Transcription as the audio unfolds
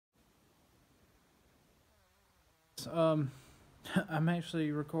Um, I'm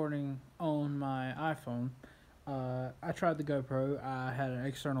actually recording on my iPhone. I tried the GoPro. I had an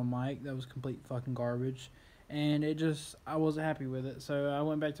external mic that was complete fucking garbage, and I wasn't happy with it. So I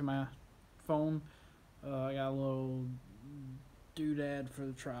went back to my phone. I got a little doodad for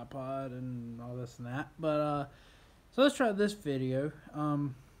the tripod and all this and that. So let's try this video.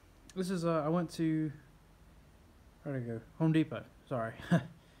 I went to, where'd I go? Home Depot. Sorry.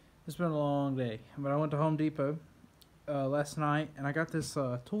 It's been a long day, but I went to Home Depot last night, and I got this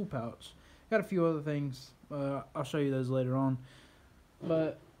tool pouch. Got a few other things. I'll show you those later on.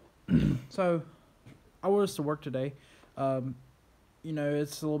 But so I was to work today.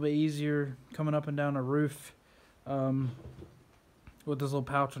 It's a little bit easier coming up and down a roof with this little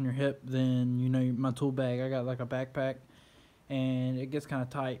pouch on your hip than my tool bag. I got like a backpack, and it gets kind of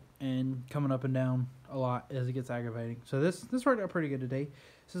tight, and coming up and down a lot as it gets aggravating. So this worked out pretty good today.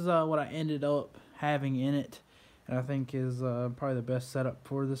 This is what I ended up having in it, and I think is probably the best setup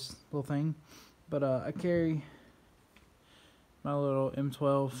for this little thing. But I carry my little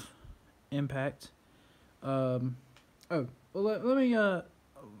M12 impact. Let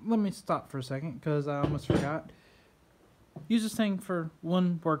me stop for a second because I almost forgot. Use this thing for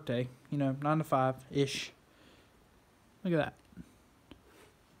one work day, 9 to 5 ish. Look at that.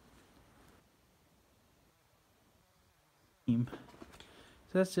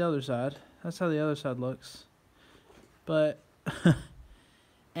 So that's the other side. That's how the other side looks. But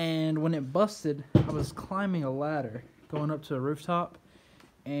and when it busted, I was climbing a ladder going up to a rooftop,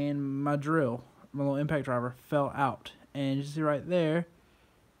 and my little impact driver, fell out. And you see right there,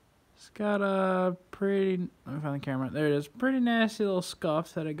 it's got a pretty, let me find the camera. There it is. Pretty nasty little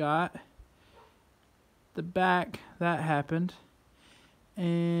scuff that it got. The back, that happened.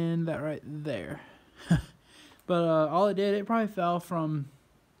 And that right there. But all it did, it probably fell from,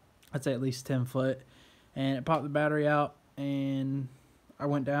 I'd say at least 10 foot. And it popped the battery out. And I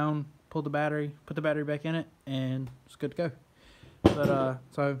went down, pulled the battery, put the battery back in it, and it's good to go. But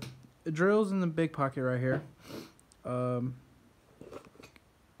so it drills in the big pocket right here.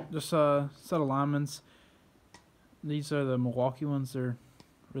 Just a set of linemen's. These are the Milwaukee ones. They're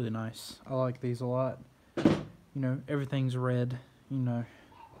really nice. I like these a lot. Everything's red.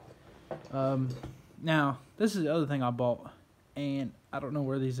 Now this is the other thing I bought, and I don't know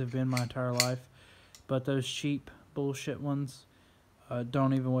where these have been my entire life, but those cheap bullshit ones.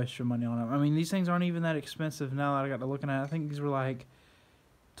 Don't even waste your money on them. I mean, these things aren't even that expensive now that I got to looking at it. I think these were like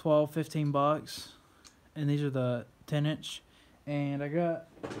 $12-15, and these are the 10-inch. And I got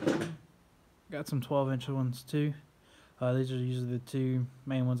some 12-inch ones too. These are usually the two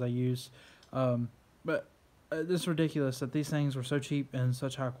main ones I use. But it's ridiculous that these things were so cheap and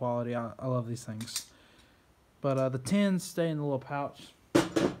such high quality. I love these things. But the 10s stay in the little pouch.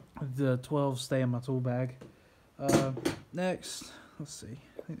 The 12s stay in my tool bag. Next, let's see.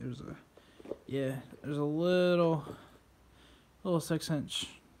 I think there's a little 6-inch.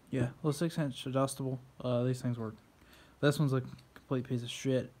 Yeah, little 6-inch adjustable. These things work. This one's a complete piece of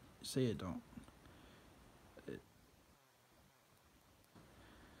shit. See, it don't.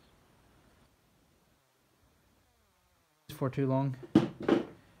 For too long.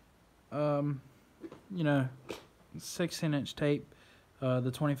 16-inch tape.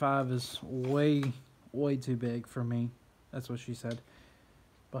 The 25 is way too big for me. That's what she said.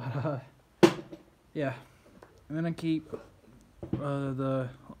 But yeah. I'm gonna keep the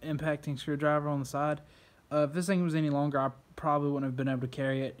impacting screwdriver on the side. If this thing was any longer, I probably wouldn't have been able to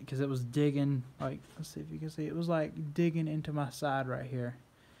carry it because it was digging, let's see if you can see, it was like digging into my side right here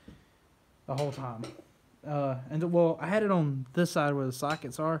the whole time. I had it on this side where the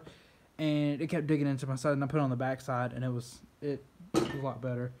sockets are, and it kept digging into my side, and I put it on the back side, and it was a lot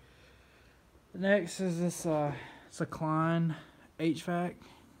better. Next is this, it's a Klein HVAC.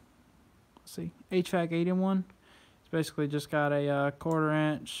 Let's see, HVAC 8-in-1. It's basically just got a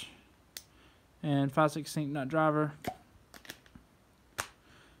 1/4 inch and 5/16 nut driver.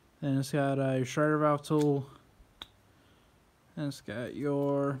 Then it's got your shredder valve tool. And it's got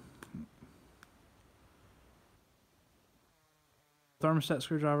your thermostat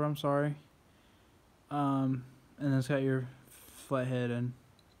screwdriver, I'm sorry. And then it's got your flathead and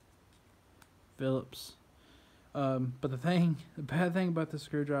Phillips. But the bad thing about the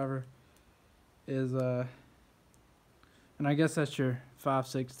screwdriver is, and I guess that's your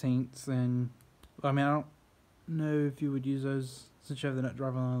 5/16, and I mean, I don't know if you would use those since you have the nut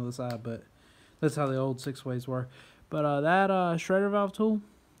driver on the other side, but that's how the old 6-ways were. But that shredder valve tool,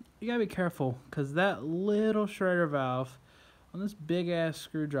 you gotta be careful, because that little shredder valve on this big ass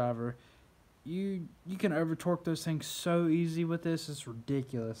screwdriver, you can over torque those things so easy with this. It's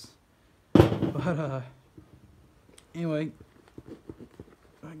ridiculous. But Anyway,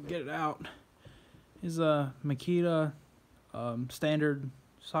 I can get it out. Is a Makita standard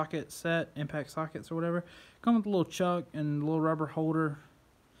socket set, impact sockets or whatever. Come with a little chuck and a little rubber holder.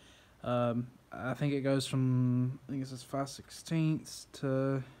 I think it goes from, I think it says 5/16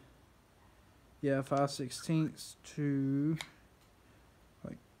 to, yeah, 5/16 to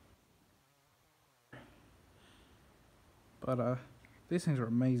like, but these things are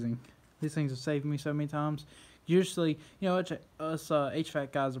amazing. These things have saved me so many times. Usually, you know, us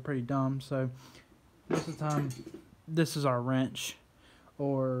HVAC guys are pretty dumb, so most of the time, this is our wrench,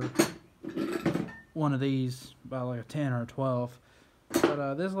 or one of these by like a 10 or a 12.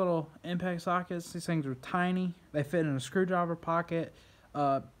 But these little impact sockets, these things are tiny. They fit in a screwdriver pocket.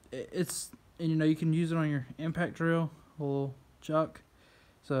 It's, and you know, you can use it on your impact drill, a little chuck.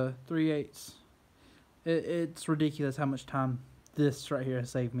 It's a 3/8. It's ridiculous how much time this right here has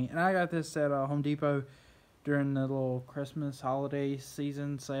saved me. And I got this at Home Depot during the little Christmas holiday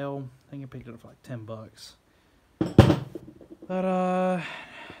season sale. I think I picked it up for like $10. But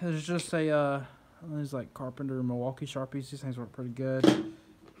there's just a these like Carpenter Milwaukee Sharpies. These things work pretty good.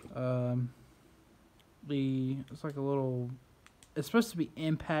 It's like a little, it's supposed to be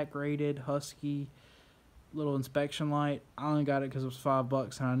impact rated Husky little inspection light. I only got it because it was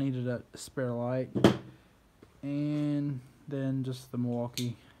 $5 and I needed a spare light. And then just the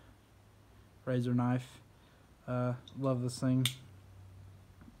Milwaukee razor knife. Love this thing.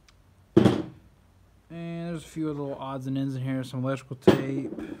 And there's a few little odds and ends in here. Some electrical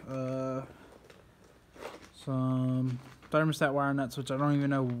tape. Some thermostat wire nuts, which I don't even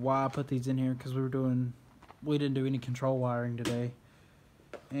know why I put these in here because we didn't do any control wiring today.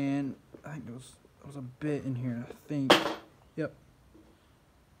 And I think there was a bit in here, I think. Yep.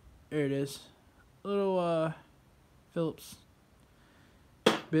 There it is. Little Phillips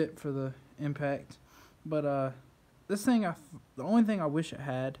bit for the impact. But this thing, the only thing I wish it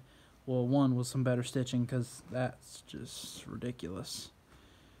had, well, one was some better stitching because that's just ridiculous.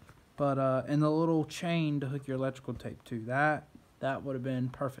 But and the little chain to hook your electrical tape to, that would have been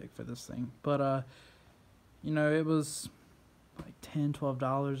perfect for this thing. But you know, it was like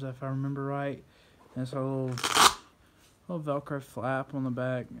 $10-12 if I remember right. And it's a little Velcro flap on the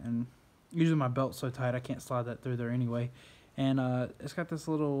back, and usually my belt's so tight I can't slide that through there anyway. And it's got this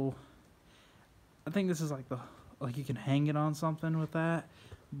little, I think this is like you can hang it on something with that,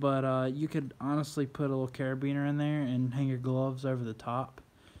 but you could honestly put a little carabiner in there and hang your gloves over the top.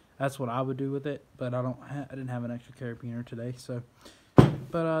 That's what I would do with it, but I didn't have an extra carabiner today, so.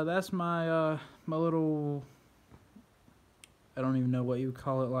 But that's my my little, I don't even know what you would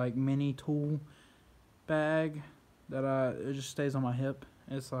call it, like mini tool bag that it just stays on my hip.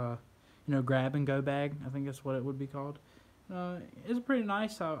 It's you know, grab and go bag. I think that's what it would be called. It's pretty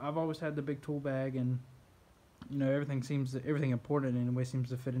nice. I've always had the big tool bag, and you know, everything important anyway seems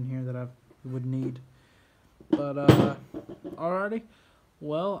to fit in here that I would need. But alrighty.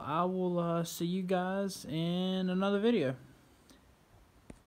 Well, I will see you guys in another video.